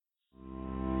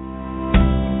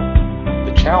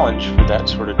challenge for that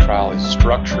sort of trial is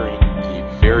structuring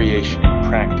a variation in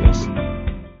practice.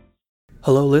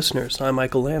 Hello listeners, I'm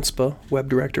Michael Lanspa, Web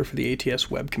Director for the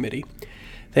ATS Web Committee.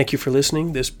 Thank you for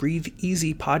listening. This Breathe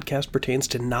Easy podcast pertains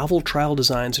to novel trial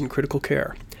designs in critical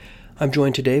care. I'm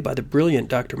joined today by the brilliant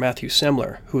Dr. Matthew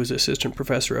Semler, who is Assistant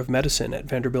Professor of Medicine at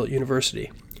Vanderbilt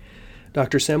University.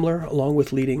 Dr. Semler, along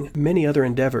with leading many other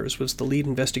endeavors, was the lead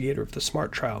investigator of the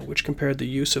SMART trial, which compared the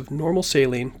use of normal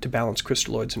saline to balanced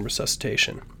crystalloids in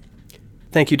resuscitation.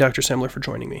 Thank you, Dr. Semler, for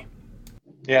joining me.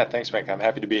 Yeah, thanks, Mike. I'm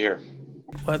happy to be here.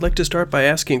 Well, I'd like to start by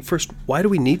asking, first, why do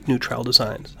we need new trial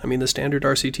designs? I mean, the standard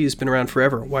RCT has been around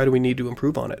forever. Why do we need to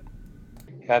improve on it?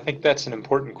 Yeah, I think that's an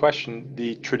important question.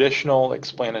 The traditional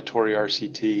explanatory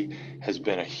RCT has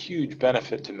been a huge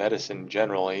benefit to medicine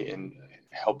generally in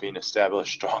helping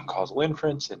establish strong causal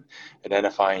inference and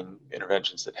identifying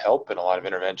interventions that help, and a lot of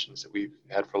interventions that we've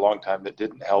had for a long time that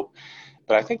didn't help.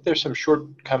 But I think there's some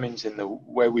shortcomings in the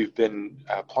way we've been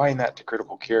applying that to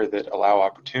critical care that allow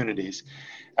opportunities.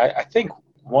 I think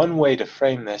one way to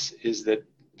frame this is that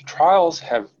trials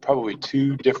have probably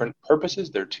two different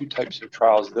purposes. There are two types of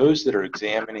trials: those that are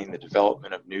examining the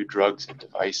development of new drugs and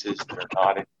devices that are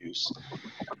not in use,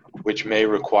 which may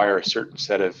require a certain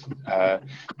set of,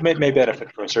 may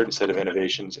benefit from a certain set of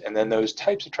innovations. And then those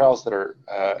types of trials that are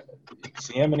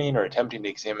examining or attempting to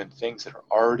examine things that are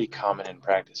already common in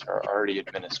practice, are already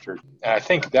administered. And I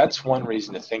think that's one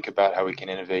reason to think about how we can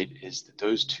innovate, is that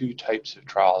those two types of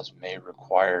trials may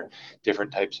require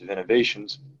different types of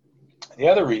innovations. The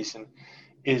other reason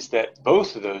is that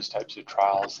both of those types of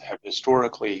trials have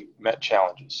historically met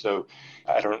challenges. So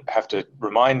I don't have to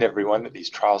remind everyone that these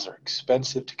trials are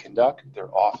expensive to conduct.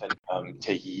 They're often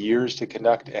take years to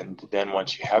conduct, and then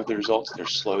once you have the results, they're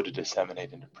slow to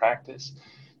disseminate into practice.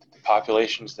 The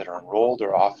populations that are enrolled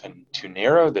are often too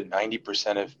narrow, that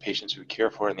 90% of patients we care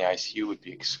for in the ICU would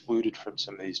be excluded from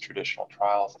some of these traditional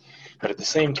trials. But at the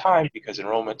same time, because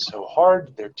enrollment's so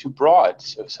hard, they're too broad.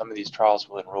 So some of these trials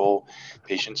will enroll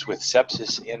patients with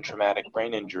sepsis and traumatic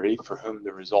brain injury for whom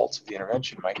the results of the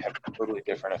intervention might have totally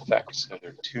different effects. So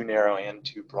they're too narrow and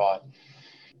too broad.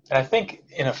 And I think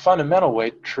in a fundamental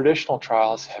way, traditional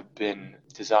trials have been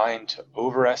designed to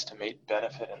overestimate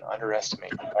benefit and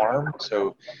underestimate harm.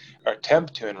 So our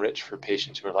attempt to enrich for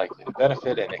patients who are likely to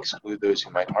benefit and exclude those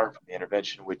who might harm from the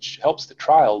intervention, which helps the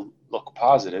trial look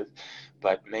positive,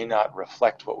 but may not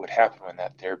reflect what would happen when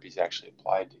that therapy is actually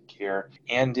applied to care.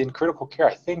 And in critical care,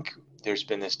 I think there's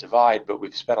been this divide, but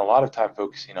we've spent a lot of time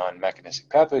focusing on mechanistic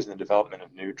pathways and the development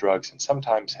of new drugs, and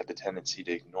sometimes had the tendency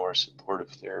to ignore supportive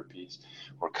therapies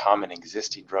or common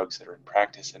existing drugs that are in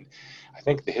practice. And I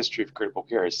think the history of critical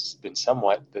care has been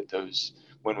somewhat that those,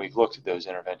 when we've looked at those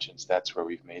interventions, that's where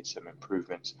we've made some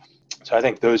improvements. So I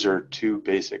think those are two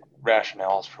basic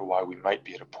rationales for why we might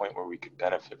be at a point where we could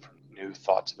benefit from new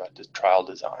thoughts about the trial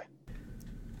design.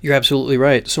 You're absolutely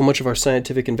right. So much of our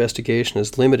scientific investigation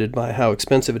is limited by how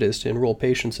expensive it is to enroll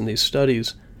patients in these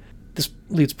studies. This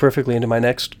leads perfectly into my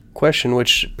next question,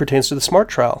 which pertains to the SMART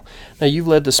trial. Now, you've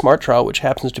led the SMART trial, which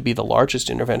happens to be the largest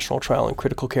interventional trial in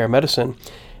critical care medicine,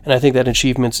 and I think that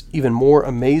achievement's even more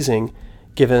amazing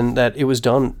given that it was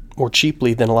done more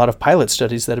cheaply than a lot of pilot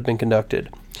studies that have been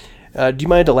conducted. Do you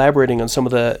mind elaborating on some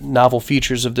of the novel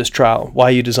features of this trial, why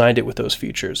you designed it with those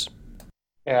features?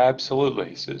 Yeah,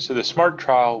 absolutely. So the SMART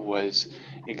trial was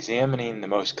examining the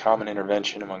most common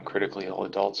intervention among critically ill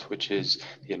adults, which is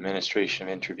the administration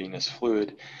of intravenous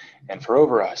fluid. And for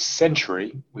over a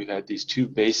century, we've had these two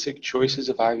basic choices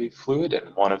of IV fluid,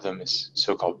 and one of them is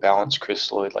so-called balanced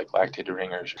crystalloid, like lactated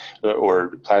ringers or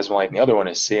Plasma-Lyte, and the other one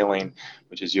is saline,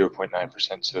 which is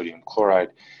 0.9% sodium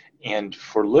chloride. And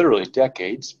for literally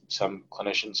decades, some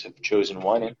clinicians have chosen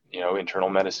one. Internal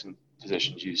medicine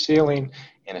physicians use saline,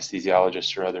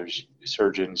 anesthesiologists or other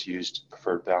surgeons used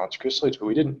preferred balanced crystalloids, but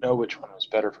we didn't know which one was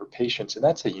better for patients. And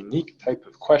that's a unique type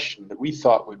of question that we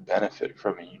thought would benefit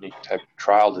from a unique type of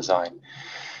trial design.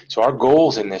 So our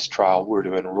goals in this trial were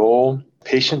to enroll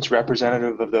patients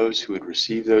representative of those who had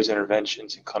received those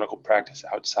interventions in clinical practice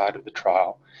outside of the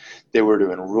trial. They were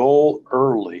to enroll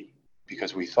early,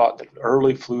 because we thought that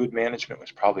early fluid management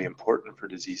was probably important for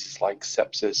diseases like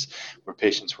sepsis, where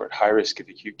patients were at high risk of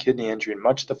acute kidney injury, and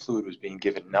much of the fluid was being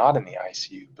given not in the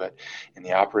ICU, but in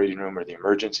the operating room or the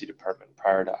emergency department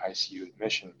prior to ICU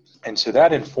admission. And so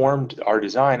that informed our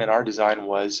design, and our design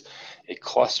was a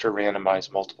cluster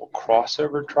randomized multiple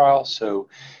crossover trial. So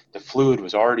the fluid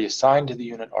was already assigned to the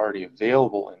unit, already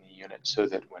available in the unit so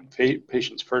that when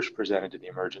patients first presented to the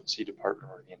emergency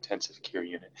department or the intensive care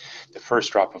unit, the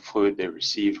first drop of fluid they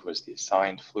received was the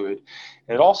assigned fluid.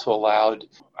 And it also allowed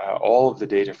all of the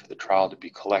data for the trial to be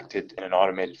collected in an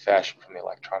automated fashion from the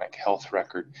electronic health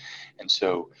record. And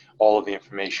so all of the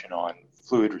information on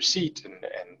fluid receipt and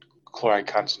chloride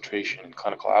concentration and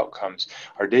clinical outcomes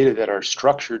are data that are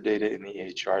structured data in the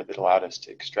EHR that allowed us to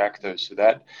extract those. So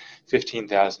that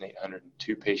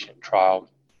 15,802 patient trial,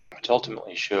 which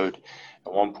ultimately showed a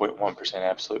 1.1%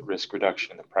 absolute risk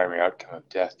reduction in the primary outcome of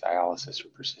death, dialysis, or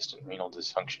persistent renal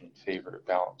dysfunction in favor of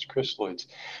balanced crystalloids,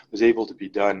 was able to be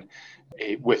done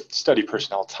with study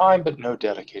personnel time, but no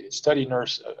dedicated study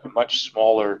nurse, a much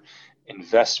smaller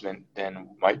investment than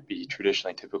might be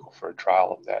traditionally typical for a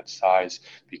trial of that size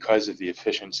because of the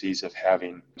efficiencies of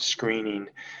having screening,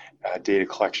 data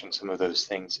collection, some of those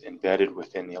things embedded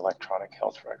within the electronic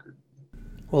health record.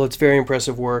 Well, it's very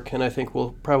impressive work, and I think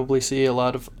we'll probably see a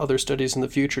lot of other studies in the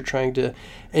future trying to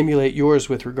emulate yours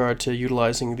with regard to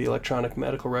utilizing the electronic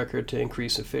medical record to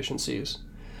increase efficiencies.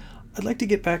 I'd like to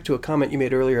get back to a comment you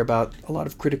made earlier about a lot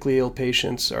of critically ill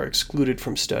patients are excluded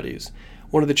from studies.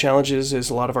 One of the challenges is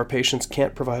a lot of our patients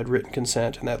can't provide written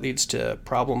consent, and that leads to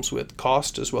problems with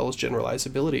cost as well as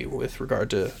generalizability with regard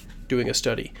to doing a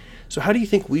study. So how do you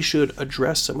think we should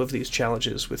address some of these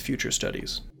challenges with future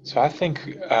studies? So I think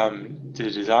the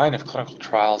design of clinical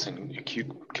trials in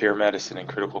acute care medicine and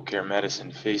critical care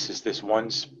medicine faces this one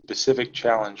specific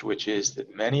challenge, which is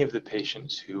that many of the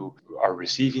patients who are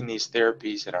receiving these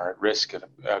therapies and are at risk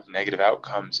of negative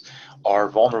outcomes are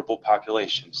vulnerable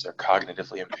populations. They're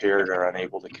cognitively impaired or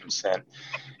unable to consent.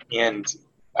 And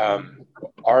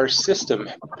our system,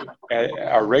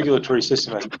 our regulatory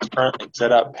system as it's currently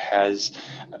set up, has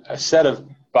a set of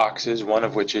boxes, one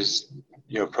of which is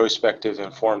prospective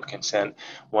informed consent,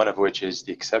 one of which is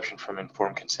the exception from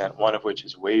informed consent, one of which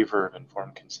is waiver of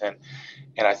informed consent.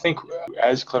 And I think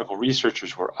as clinical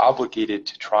researchers, we're obligated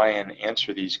to try and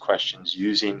answer these questions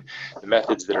using the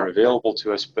methods that are available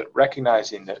to us, but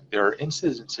recognizing that there are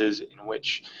instances in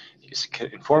which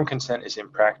informed consent is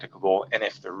impracticable, and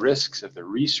if the risks of the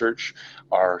research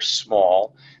are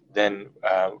small, then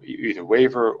either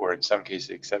waiver or in some cases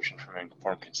exception from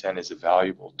informed consent is a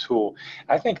valuable tool.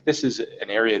 I think this is an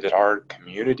area that our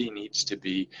community needs to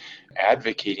be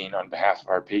advocating on behalf of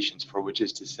our patients for, which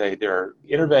is to say there are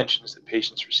interventions that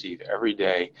patients receive every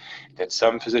day that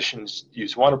some physicians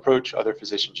use one approach, other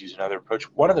physicians use another approach.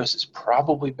 One of those is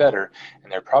probably better, and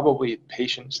they're probably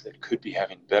patients that could be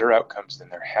having better outcomes than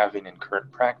they're having in current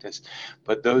practice.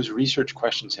 But those research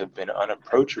questions have been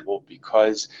unapproachable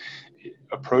because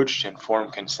approach to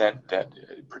informed consent that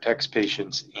protects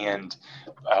patients and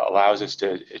allows us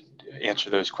to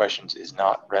answer those questions is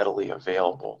not readily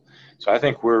available. So I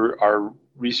think our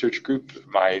research group,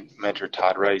 my mentor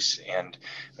Todd Rice and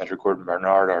mentor Gordon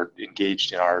Barnard, are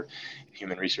engaged in our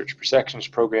Human Research Protections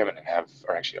program and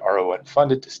are actually RON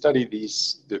funded to study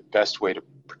the best way to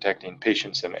protecting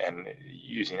patients and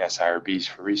using SIRBs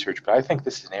for research. But I think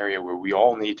this is an area where we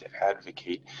all need to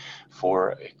advocate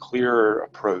for a clearer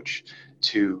approach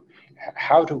to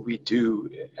how do we do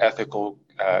ethical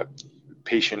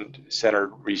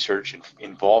patient-centered research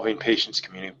involving patients,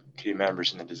 community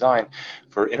members in the design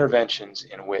for interventions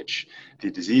in which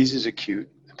the disease is acute,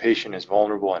 the patient is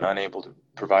vulnerable and unable to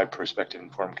provide prospective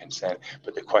informed consent,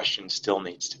 but the question still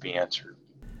needs to be answered.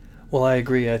 Well, I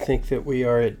agree. I think that we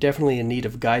are definitely in need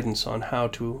of guidance on how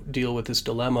to deal with this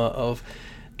dilemma of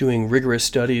doing rigorous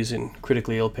studies in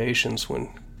critically ill patients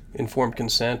when informed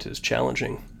consent is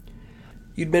challenging.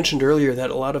 You'd mentioned earlier that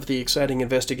a lot of the exciting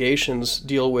investigations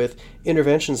deal with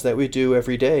interventions that we do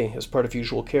every day as part of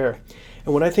usual care.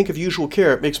 And when I think of usual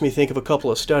care, it makes me think of a couple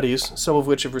of studies, some of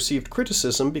which have received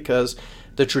criticism because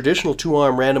the traditional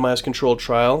two-arm randomized controlled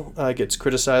trial gets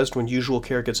criticized when usual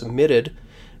care gets omitted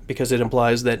because it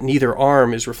implies that neither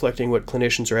arm is reflecting what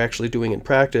clinicians are actually doing in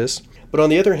practice. But on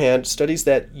the other hand, studies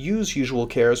that use usual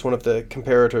care as one of the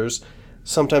comparators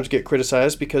sometimes get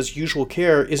criticized because usual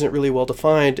care isn't really well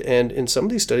defined, and in some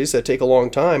of these studies that take a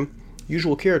long time,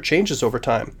 usual care changes over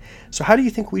time. So how do you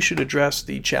think we should address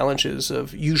the challenges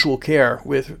of usual care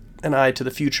with an eye to the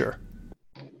future?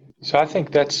 So I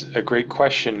think that's a great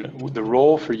question. The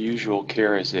role for usual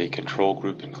care as a control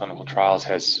group in clinical trials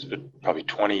has probably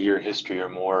 20-year history or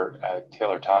more.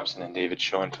 Taylor Thompson and David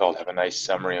Schoenfeld have a nice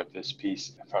summary of this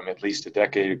piece from at least a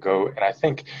decade ago. And I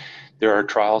think there are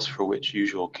trials for which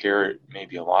usual care may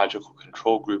be a logical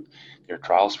control group. There are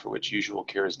trials for which usual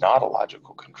care is not a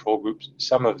logical control group.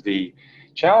 Some of the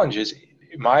challenges,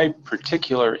 my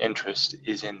particular interest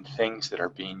is in things that are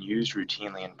being used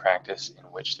routinely in practice in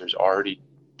which there's already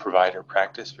provider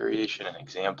practice variation. An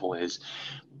example is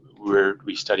where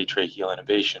we study tracheal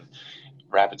intubation,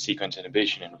 rapid sequence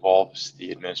intubation involves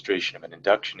the administration of an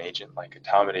induction agent like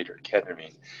etomidate or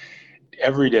ketamine.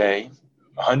 Every day,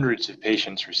 hundreds of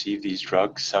patients receive these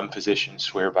drugs. Some physicians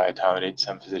swear by etomidate,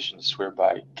 some physicians swear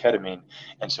by ketamine.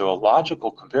 And so a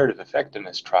logical comparative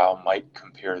effectiveness trial might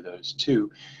compare those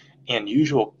two. And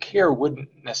usual care wouldn't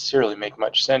necessarily make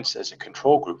much sense as a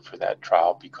control group for that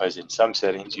trial, because in some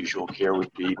settings, usual care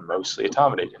would be mostly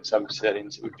etomidate. In some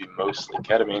settings, it would be mostly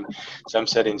ketamine. In some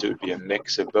settings, it would be a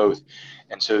mix of both.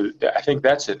 And so I think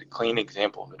that's a clean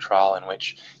example of a trial in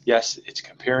which, yes, it's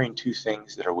comparing two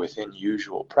things that are within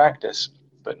usual practice,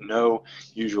 but no,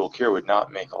 usual care would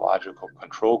not make a logical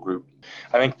control group.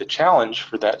 I think the challenge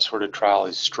for that sort of trial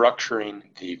is structuring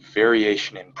the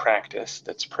variation in practice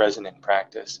that's present in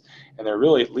practice. And there are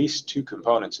really at least two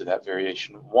components of that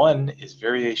variation. One is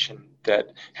variation that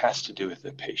has to do with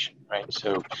the patient, right?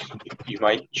 So you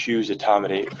might choose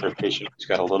etomidate for a patient who's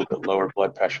got a little bit lower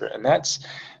blood pressure, and that's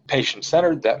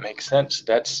patient-centered. That makes sense.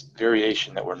 That's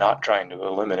variation that we're not trying to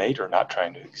eliminate or not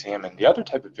trying to examine. The other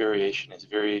type of variation is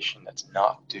variation that's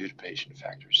not due to patient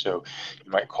factors. So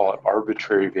you might call it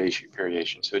arbitrary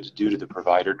variation. So it's due to the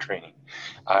provider training.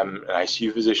 I'm an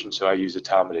ICU physician, so I use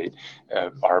etomidate.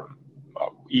 Our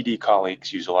ED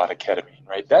colleagues use a lot of ketamine,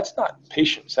 right? That's not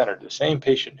patient-centered. The same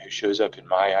patient who shows up in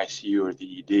my ICU or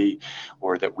the ED,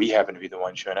 or that we happen to be the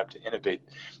one showing up to intubate,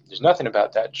 there's nothing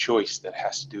about that choice that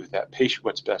has to do with that patient,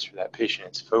 what's best for that patient.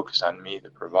 It's focused on me, the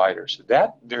provider. So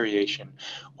that variation,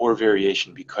 or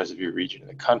variation because of your region of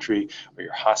the country or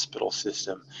your hospital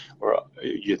system or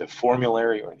you're the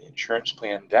formulary or the insurance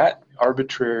plan, that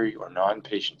arbitrary or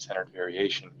non-patient-centered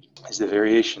variation is the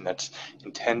variation that's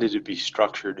intended to be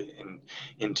structured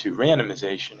into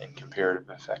randomization and comparative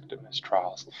effectiveness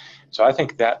trials. So I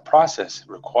think that process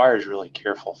requires really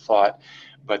careful thought,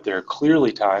 but there are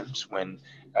clearly times when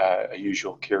a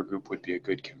usual care group would be a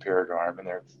good comparator arm, and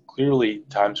there are clearly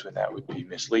times when that would be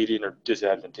misleading or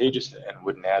disadvantageous and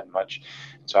wouldn't add much.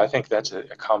 So I think that's a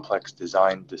complex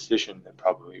design decision that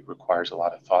probably requires a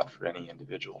lot of thought for any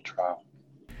individual trial.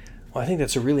 Well, I think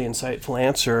that's a really insightful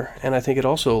answer, and I think it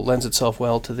also lends itself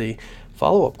well to the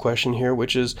follow-up question here,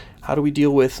 which is how do we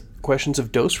deal with questions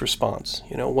of dose response?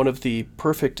 You know, one of the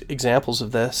perfect examples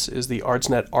of this is the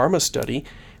ARDSNet ARMA study,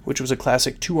 which was a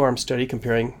classic two-arm study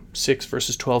comparing 6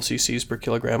 versus 12 cc's per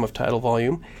kilogram of tidal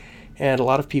volume. And a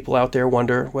lot of people out there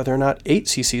wonder whether or not 8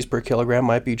 cc's per kilogram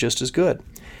might be just as good.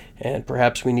 And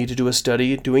perhaps we need to do a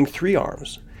study doing 3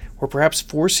 arms. Or perhaps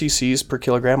 4 cc's per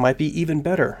kilogram might be even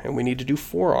better, and we need to do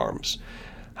 4 arms.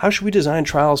 How should we design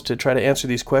trials to try to answer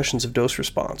these questions of dose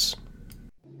response?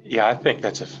 Yeah, I think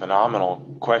that's a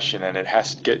phenomenal question, and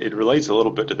it relates a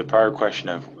little bit to the prior question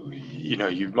of,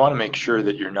 you want to make sure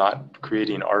that you're not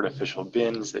creating artificial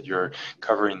bins, that you're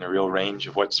covering the real range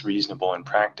of what's reasonable in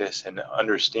practice and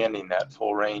understanding that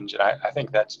full range. And I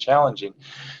think that's challenging.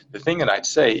 The thing that I'd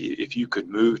say, if you could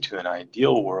move to an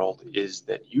ideal world, is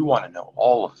that you want to know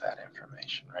all of that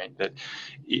information, right? That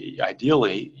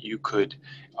ideally you could,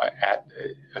 at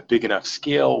a big enough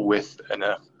scale with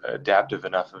enough adaptive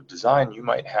enough of design, you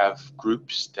might have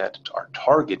groups that are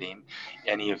targeting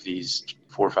any of these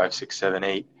 4, 5, 6, 7,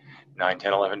 8, 9,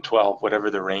 10, 11, 12, whatever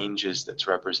the range is that's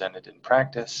represented in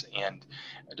practice, and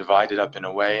divide it up in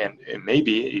a way, and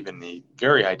maybe even the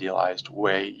very idealized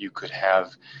way, you could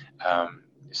have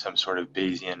some sort of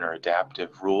Bayesian or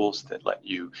adaptive rules that let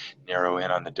you narrow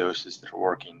in on the doses that are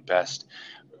working best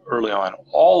early on.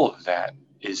 All of that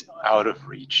is out of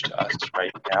reach to us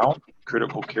right now.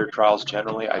 Critical care trials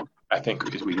generally, I think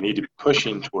we need to be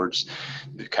pushing towards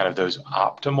the kind of those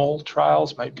optimal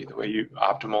trials might be the way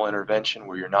optimal intervention,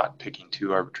 where you're not picking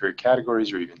 2 arbitrary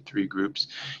categories or even 3 groups.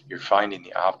 You're finding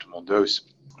the optimal dose.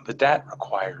 But that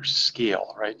requires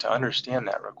scale, right? To understand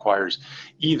that requires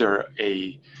either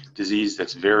a disease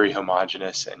that's very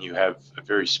homogeneous and you have a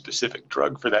very specific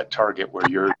drug for that target where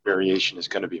your variation is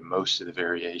going to be most of the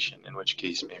variation, in which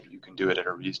case maybe you can do it at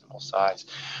a reasonable size.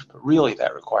 But really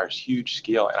that requires huge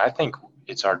scale. And I think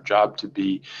it's our job to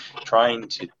be trying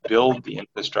to build the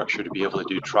infrastructure to be able to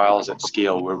do trials at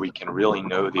scale where we can really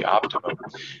know the optimum.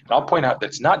 And I'll point out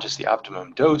that's not just the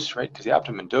optimum dose, right? Because the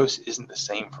optimum dose isn't the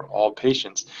same for all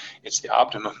patients. It's the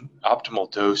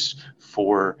optimal dose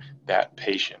for that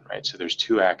patient, right? So there's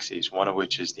 2 axes, one of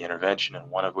which is the intervention and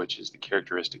one of which is the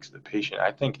characteristics of the patient.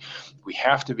 I think we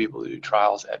have to be able to do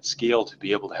trials at scale to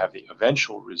be able to have the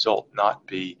eventual result not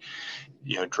be,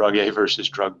 drug A versus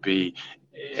drug B.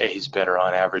 A is better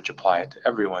on average, apply it to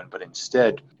everyone, but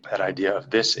instead that idea of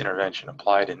this intervention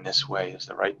applied in this way is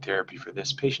the right therapy for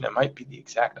this patient. It might be the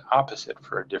exact opposite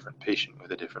for a different patient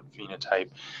with a different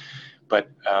phenotype. But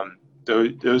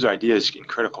those ideas in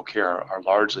critical care are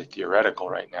largely theoretical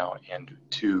right now, and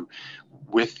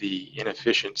with the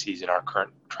inefficiencies in our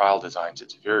current trial designs,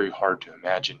 it's very hard to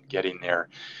imagine getting there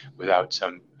without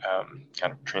some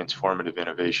kind of transformative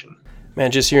innovation.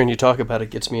 Man, just hearing you talk about it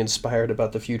gets me inspired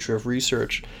about the future of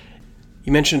research.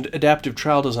 You mentioned adaptive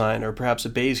trial design, or perhaps a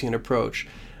Bayesian approach,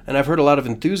 and I've heard a lot of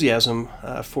enthusiasm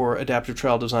for adaptive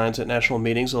trial designs at national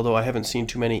meetings, although I haven't seen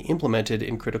too many implemented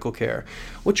in critical care.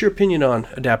 What's your opinion on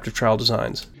adaptive trial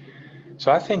designs?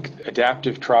 So I think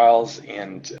adaptive trials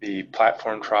and the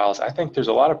platform trials, I think there's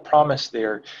a lot of promise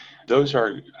there. Those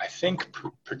are, I think,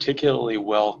 particularly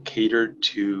well catered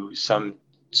to some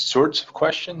sorts of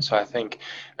questions. So I think,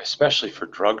 especially for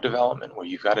drug development, where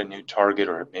you've got a new target,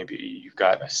 or maybe you've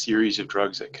got a series of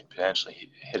drugs that could potentially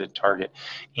hit a target,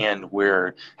 and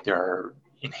where there are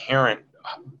inherent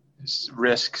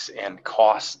risks and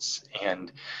costs,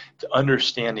 and the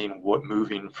understanding what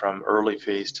moving from early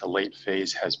phase to late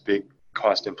phase has big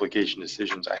cost implication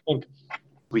decisions. I think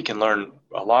we can learn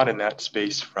a lot in that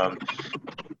space from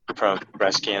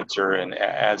breast cancer and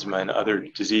asthma and other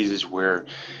diseases where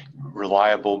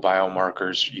reliable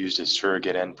biomarkers used as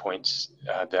surrogate endpoints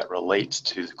that relate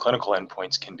to the clinical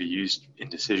endpoints can be used in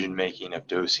decision making of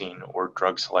dosing or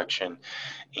drug selection.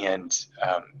 And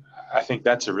I think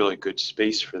that's a really good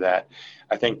space for that.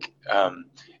 I think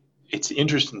it's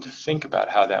interesting to think about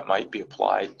how that might be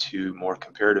applied to more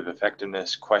comparative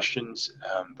effectiveness questions,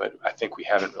 but I think we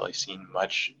haven't really seen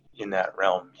much in that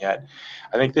realm yet.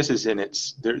 I think this is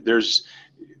there's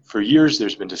for years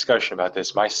there's been discussion about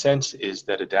this. My sense is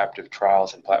that adaptive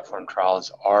trials and platform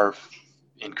trials are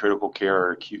in critical care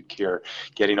or acute care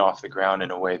getting off the ground in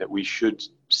a way that we should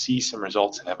see some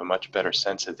results and have a much better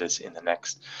sense of this in the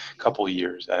next couple of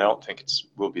years. I don't think it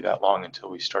will be that long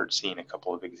until we start seeing a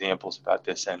couple of examples about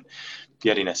this and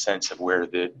getting a sense of where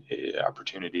the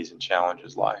opportunities and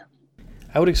challenges lie.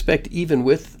 I would expect even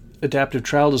with adaptive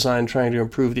trial design trying to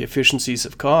improve the efficiencies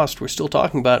of cost, we're still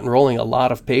talking about enrolling a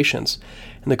lot of patients.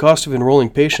 And the cost of enrolling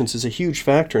patients is a huge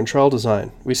factor in trial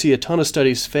design. We see a ton of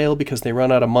studies fail because they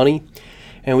run out of money,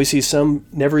 and we see some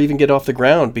never even get off the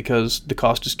ground because the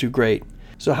cost is too great.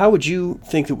 So how would you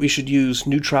think that we should use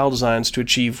new trial designs to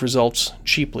achieve results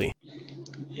cheaply?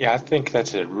 Yeah, I think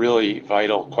that's a really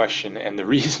vital question. And the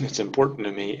reason it's important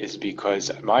to me is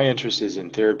because my interest is in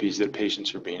therapies that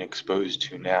patients are being exposed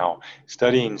to now.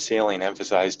 Studying saline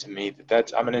emphasized to me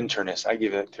I'm an internist. I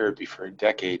gave that therapy for a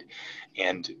decade.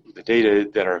 And the data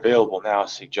that are available now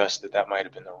suggest that might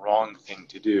have been the wrong thing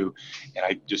to do. And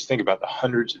I just think about the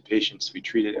hundreds of patients we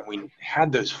treated, and we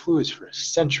had those fluids for a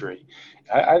century.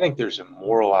 I think there's a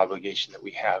moral obligation that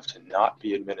we have to not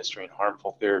be administering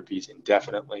harmful therapies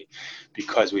indefinitely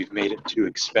because we've made it too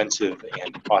expensive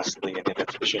and costly and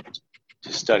inefficient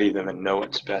to study them and know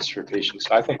what's best for patients.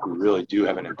 So I think we really do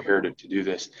have an imperative to do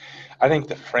this. I think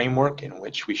the framework in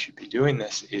which we should be doing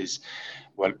this is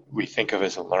what we think of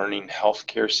as a learning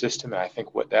healthcare system. And I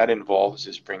think what that involves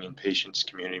is bringing patients,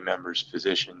 community members,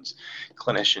 physicians,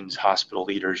 clinicians, hospital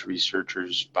leaders,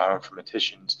 researchers,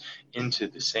 bioinformaticians into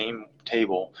the same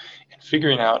table and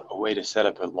figuring out a way to set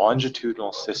up a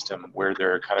longitudinal system where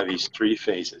there are kind of these three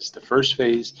phases. The first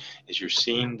phase is you're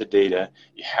seeing the data,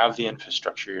 you have the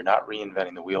infrastructure, you're not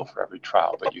reinventing the wheel for every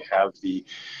trial, but you have the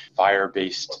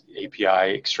FHIR-based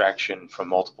API extraction from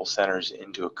multiple centers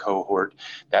into a cohort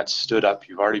that's stood up.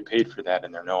 You've already paid for that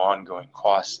and there are no ongoing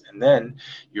costs. And then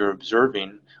you're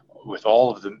observing with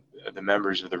all of the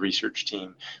members of the research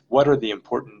team, what are the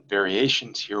important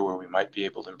variations here where we might be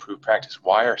able to improve practice?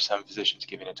 Why are some physicians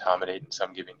giving etomidate and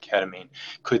some giving ketamine?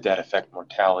 Could that affect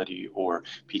mortality or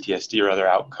PTSD or other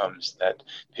outcomes that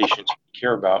patients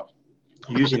care about?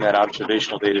 Using that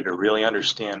observational data to really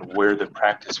understand where the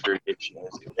practice variation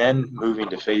is. Then moving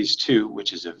to phase two,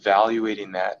 which is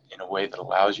evaluating that in a way that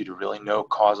allows you to really know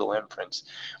causal inference,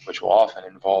 which will often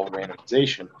involve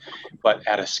randomization, but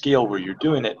at a scale where you're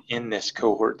doing it in this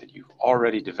cohort that you've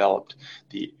already developed.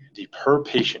 The per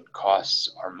patient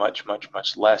costs are much, much,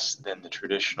 much less than the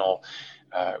traditional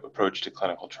approach to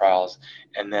clinical trials.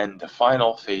 And then the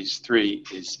final phase three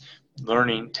is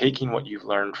taking what you've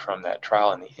learned from that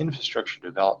trial and the infrastructure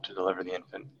developed to deliver the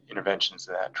interventions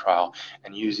in that trial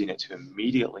and using it to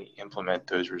immediately implement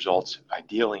those results,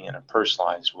 ideally in a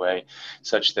personalized way,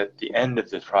 such that the end of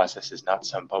the process is not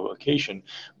some publication,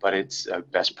 but it's a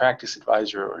best practice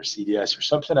advisor or a CDS or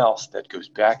something else that goes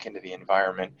back into the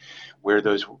environment where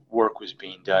those work was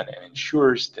being done and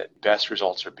ensures that best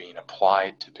results are being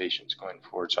applied to patients going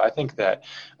forward. So I think that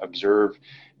observe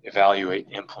evaluate,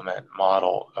 implement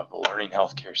model of a learning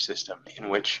healthcare system in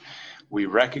which we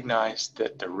recognize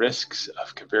that the risks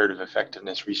of comparative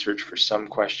effectiveness research for some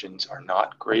questions are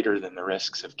not greater than the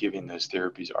risks of giving those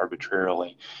therapies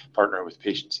arbitrarily, partner with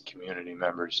patients and community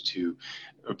members to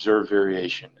observe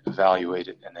variation, evaluate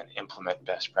it, and then implement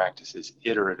best practices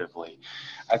iteratively.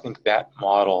 I think that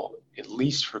model, at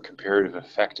least for comparative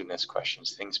effectiveness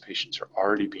questions, things patients are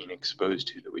already being exposed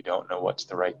to that we don't know what's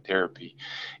the right therapy,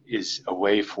 is a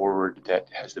way forward that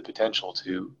has the potential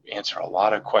to answer a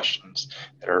lot of questions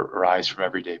that arise from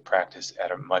everyday practice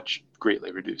at a much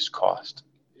greatly reduced cost.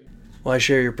 Well, I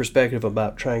share your perspective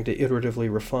about trying to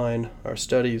iteratively refine our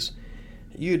studies.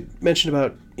 You mentioned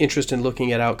about interest in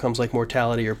looking at outcomes like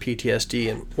mortality or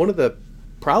PTSD, and one of the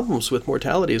problems with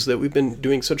mortality is that we've been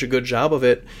doing such a good job of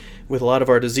it with a lot of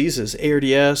our diseases.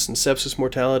 ARDS and sepsis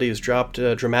mortality has dropped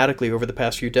dramatically over the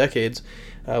past few decades,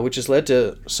 which has led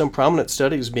to some prominent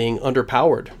studies being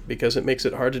underpowered because it makes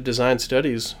it hard to design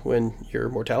studies when your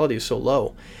mortality is so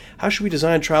low. How should we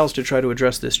design trials to try to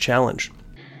address this challenge?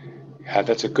 Yeah,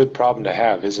 that's a good problem to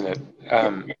have, isn't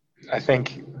it? I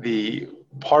think the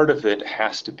part of it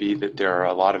has to be that there are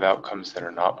a lot of outcomes that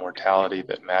are not mortality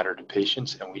that matter to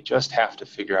patients, and we just have to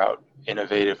figure out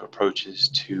innovative approaches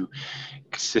to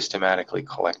systematically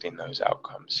collecting those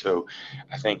outcomes. So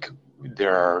I think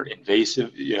there are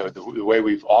invasive, the way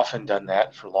we've often done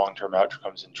that for long-term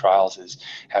outcomes in trials is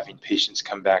having patients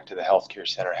come back to the healthcare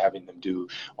center, having them do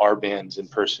R-bands in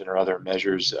person or other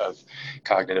measures of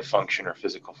cognitive function or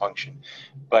physical function.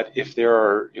 But if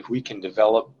we can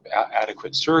develop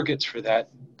adequate surrogates for that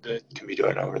can be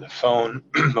done over the phone,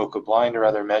 MoCA blind or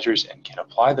other measures, and can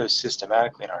apply those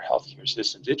systematically in our healthcare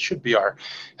systems. It should be our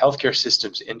healthcare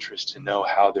system's interest to know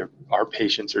how our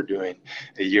patients are doing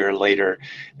a year later,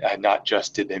 not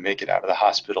just did they make it out of the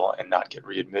hospital and not get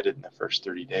readmitted in the first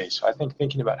 30 days. So I think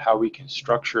thinking about how we can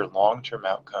structure long-term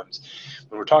outcomes,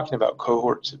 when we're talking about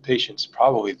cohorts of patients,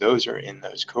 probably those are in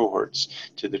those cohorts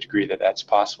to the degree that that's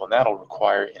possible, and that'll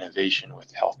require innovation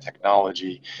with health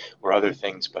technology or other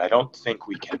things, but I don't think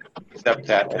we can accept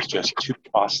that as just too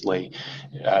costly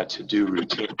to do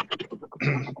routine.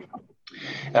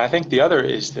 And I think the other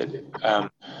is that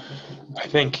I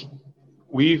think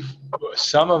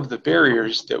some of the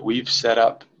barriers that we've set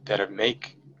up that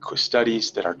make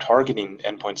studies that are targeting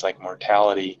endpoints like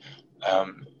mortality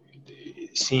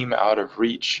seem out of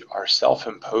reach are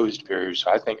self-imposed barriers.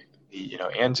 So I think the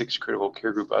ANZIC's critical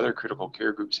care group, other critical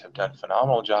care groups have done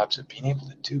phenomenal jobs of being able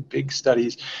to do big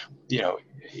studies,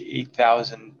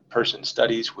 8,000 person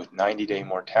studies with 90-day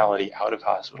mortality, out of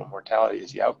hospital mortality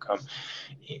as the outcome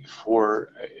for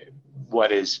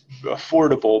what is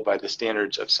affordable by the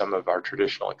standards of some of our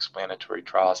traditional explanatory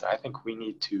trials. And I think we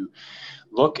need to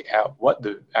look at what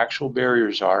the actual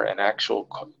barriers are and actual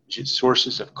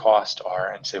sources of cost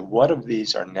are and say what of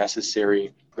these are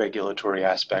necessary regulatory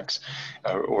aspects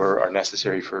or are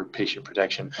necessary for patient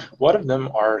protection. What of them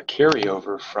are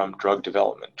carryover from drug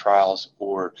development trials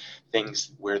or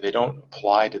things where they don't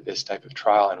apply to this type of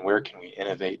trial, and where can we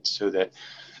innovate so that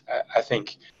I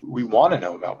think we want to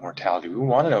know about mortality. We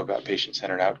want to know about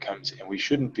patient-centered outcomes, and we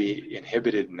shouldn't be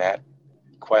inhibited in that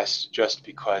quest just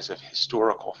because of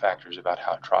historical factors about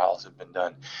how trials have been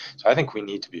done. So I think we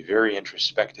need to be very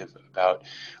introspective about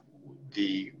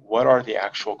what are the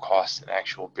actual costs and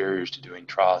actual barriers to doing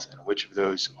trials, and which of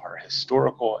those are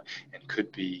historical and could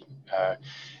be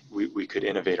we could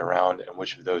innovate around, and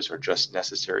which of those are just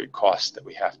necessary costs that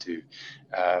we have to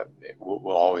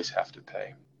we'll always have to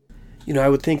pay. I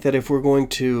would think that if we're going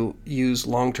to use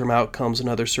long-term outcomes and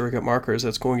other surrogate markers,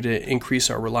 that's going to increase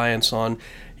our reliance on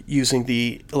using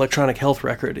the electronic health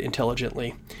record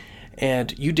intelligently.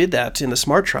 And you did that in the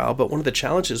SMART trial, but one of the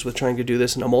challenges with trying to do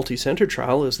this in a multi-center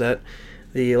trial is that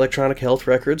the electronic health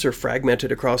records are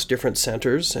fragmented across different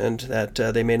centers and that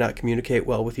they may not communicate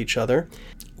well with each other.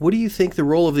 What do you think the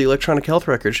role of the electronic health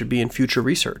record should be in future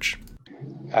research?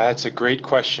 That's a great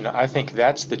question. I think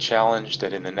that's the challenge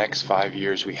that in the next 5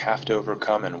 years we have to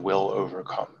overcome and will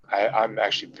overcome. I'm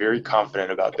actually very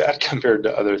confident about that compared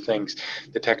to other things.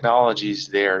 The technology's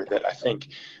there that I think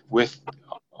with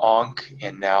ONC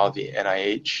and now the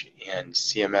NIH and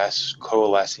CMS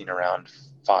coalescing around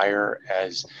FHIR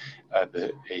as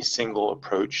a single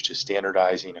approach to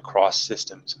standardizing across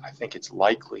systems, I think it's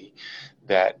likely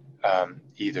that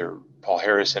either Paul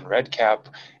Harris and REDCap,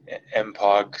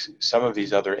 MPOG, some of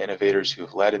these other innovators who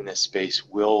have led in this space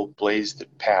will blaze the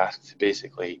path to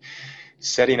basically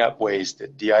setting up ways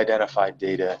that de-identified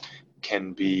data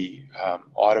can be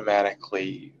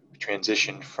automatically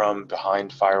transitioned from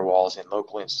behind firewalls in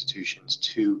local institutions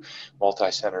to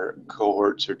multi-center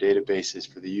cohorts or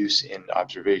databases for the use in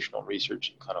observational research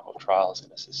and clinical trials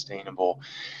in a sustainable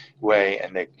way.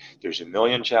 And there's a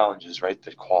million challenges, right?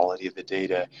 The quality of the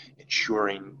data,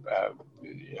 ensuring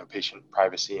patient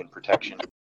privacy and protection,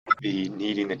 the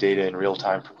needing the data in real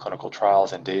time for clinical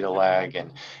trials and data lag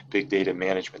and big data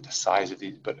management, the size of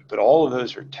these, but all of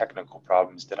those are technical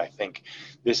problems that I think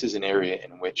this is an area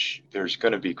in which there's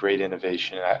going to be great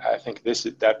innovation. I think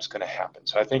that's going to happen.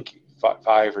 So I think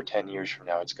 5 or 10 years from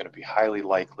now, it's going to be highly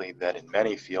likely that in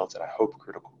many fields, and I hope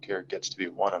critical care gets to be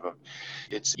one of them,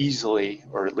 it's easily,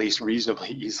 or at least reasonably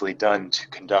easily done to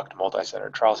conduct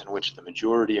multi-center trials in which the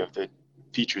majority of the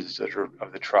features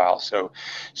of the trial, so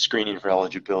screening for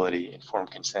eligibility,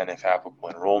 informed consent if applicable,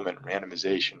 enrollment,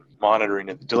 randomization, monitoring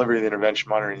of the delivery of the intervention,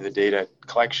 monitoring the data,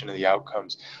 collection of the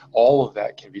outcomes, all of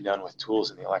that can be done with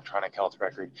tools in the electronic health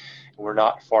record. And we're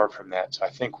not far from that. So I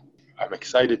think I'm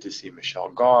excited to see Michelle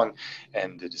Gong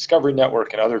and the Discovery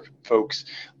Network and other folks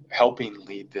helping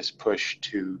lead this push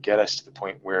to get us to the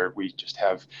point where we just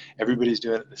have everybody's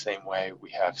doing it the same way. We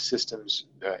have systems,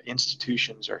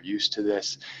 institutions are used to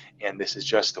this, and this is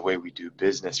just the way we do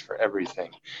business for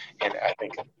everything. And I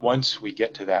think once we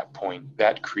get to that point,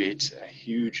 that creates a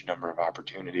huge number of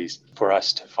opportunities for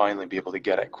us to finally be able to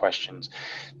get at questions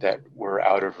that were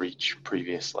out of reach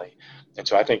previously. And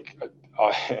so I think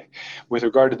with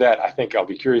regard to that, I think I'll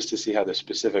be curious to see how the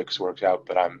specifics work out,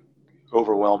 but I'm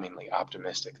overwhelmingly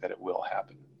optimistic that it will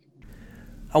happen.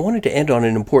 I wanted to end on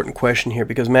an important question here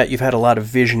because, Matt, you've had a lot of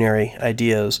visionary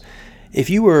ideas. If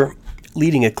you were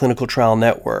leading a clinical trial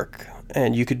network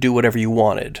and you could do whatever you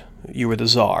wanted, you were the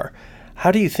czar,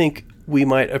 how do you think we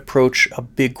might approach a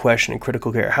big question in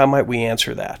critical care? How might we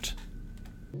answer that?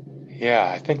 Yeah,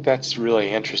 I think that's really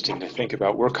interesting to think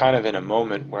about. We're kind of in a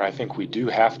moment where I think we do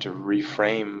have to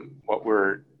reframe what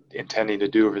we're intending to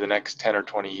do over the next 10 or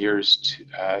 20 years.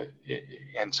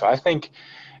 And so I think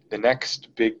the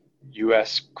next big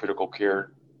U.S. critical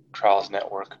care trials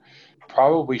network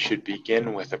probably should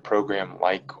begin with a program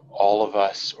like All of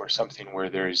Us or something where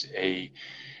there's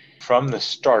from the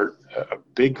start, a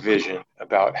big vision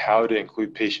about how to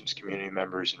include patients, community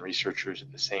members, and researchers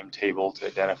at the same table to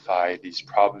identify these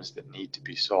problems that need to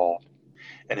be solved.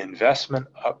 An investment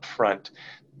up front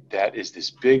that is this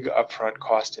big upfront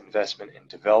cost investment in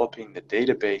developing the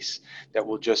database that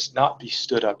will just not be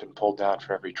stood up and pulled down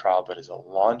for every trial, but is a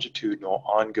longitudinal,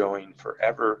 ongoing,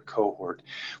 forever cohort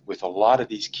with a lot of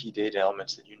these key data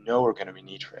elements that you know are going to be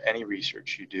needed for any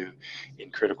research you do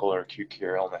in critical or acute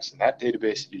care illness. And that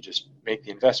database, you just make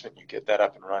the investment, you get that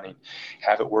up and running,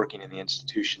 have it working in the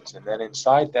institutions, and then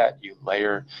inside that you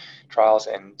layer trials.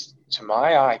 And to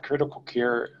my eye, critical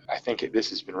care, I think this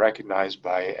has been recognized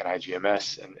by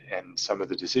NIGMS and some of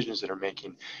the decisions that are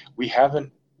making. We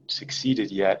haven't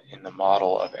succeeded yet in the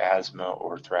model of asthma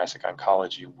or thoracic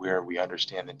oncology where we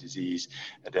understand the disease,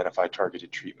 identify targeted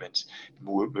treatments,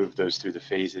 move those through the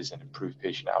phases and improve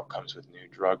patient outcomes with new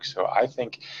drugs. So I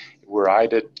think were I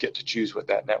to get to choose what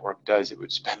that network does, it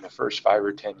would spend the first 5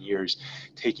 or 10 years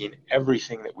taking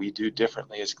everything that we do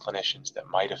differently as clinicians that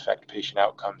might affect patient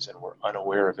outcomes and we're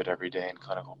unaware of it every day in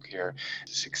clinical care,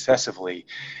 successively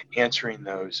answering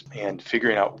those and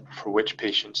figuring out for which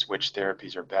patients which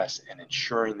therapies are best and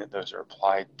ensuring that those are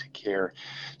applied to care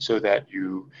so that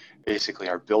you basically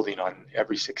are building on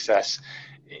every success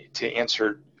to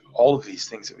answer all of these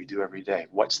things that we do every day.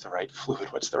 What's the right fluid?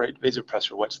 What's the right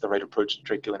vasopressor? What's the right approach to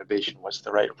tracheal intubation? What's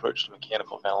the right approach to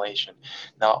mechanical ventilation?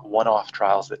 Not one-off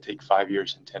trials that take 5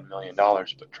 years and $10 million,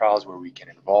 but trials where we can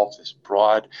involve this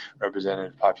broad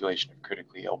representative population of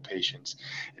critically ill patients,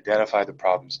 identify the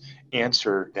problems,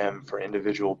 answer them for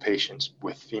individual patients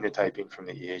with phenotyping from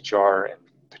the EHR and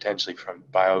potentially from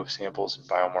biosamples and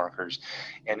biomarkers,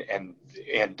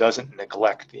 and doesn't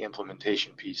neglect the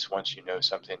implementation piece once you know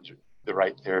something's the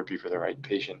right therapy for the right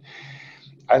patient.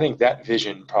 I think that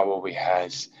vision probably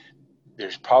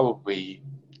there's probably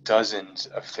dozens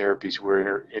of therapies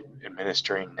we're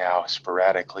administering now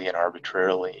sporadically and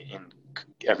arbitrarily in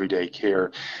everyday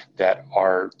care that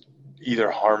are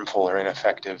either harmful or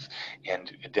ineffective,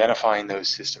 and identifying those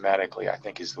systematically, I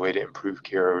think, is the way to improve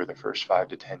care over the first 5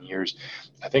 to 10 years.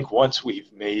 I think once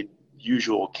we've made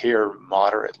usual care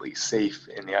moderately safe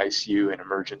in the ICU and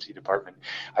emergency department,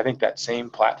 I think that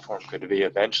same platform could be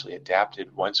eventually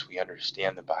adapted once we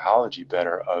understand the biology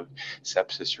better of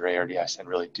sepsis or ARDS and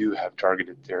really do have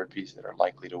targeted therapies that are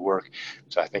likely to work.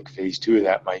 So I think phase 2 of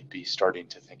that might be starting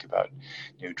to think about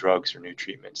new drugs or new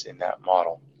treatments in that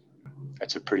model.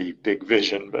 That's a pretty big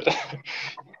vision, but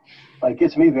it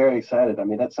gets me very excited. I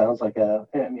mean, that sounds like I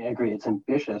agree, it's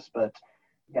ambitious, but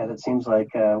Yeah, that seems like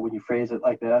when you phrase it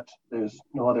like that, there's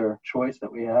no other choice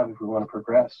that we have if we want to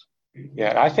progress.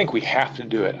 Yeah, I think we have to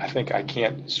do it. I think I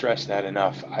can't stress that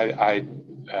enough. I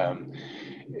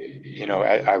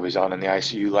was on in the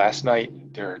ICU last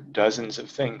night. There are dozens of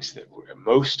things that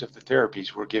most of the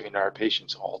therapies we're giving our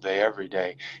patients all day, every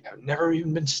day, have never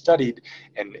even been studied.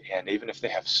 And even if they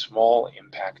have small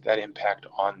impact, that impact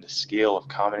on the scale of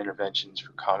common interventions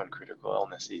for common critical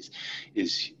illnesses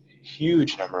is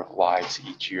huge number of lives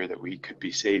each year that we could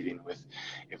be saving with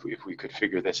if we could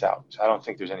figure this out. So I don't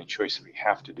think there's any choice that we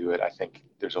have to do it. I think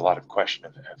there's a lot of question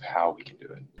of how we can do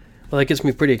it. Well, that gets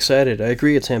me pretty excited. I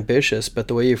agree it's ambitious, but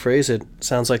the way you phrase it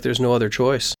sounds like there's no other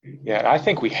choice. Yeah, I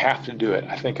think we have to do it.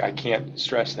 I think I can't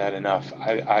stress that enough.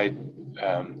 I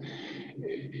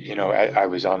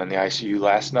was on in the ICU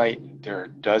last night. There are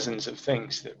dozens of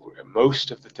things that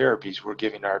most of the therapies we're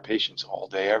giving our patients all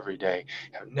day, every day,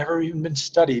 have never even been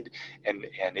studied. And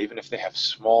even if they have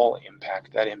small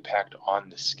impact, that impact on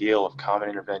the scale of common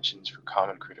interventions for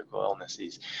common critical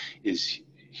illnesses is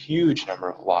huge number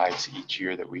of lives each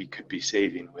year that we could be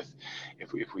saving with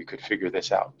if we could figure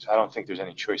this out. So I don't think there's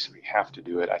any choice that we have to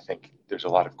do it. I think there's a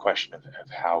lot of question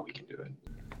of how we can do it.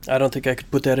 I don't think I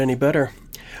could put that any better.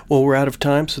 Well, we're out of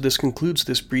time, so this concludes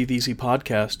this Breathe Easy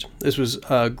podcast. This was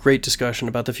a great discussion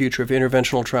about the future of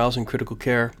interventional trials in critical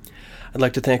care. I'd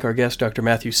like to thank our guest, Dr.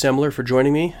 Matthew Semler, for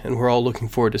joining me, and we're all looking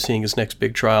forward to seeing his next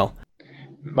big trial.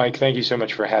 Mike, thank you so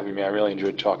much for having me. I really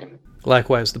enjoyed talking.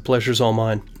 Likewise, the pleasure's all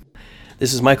mine.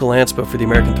 This is Michael Anspa for the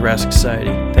American Thoracic Society.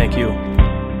 Thank you.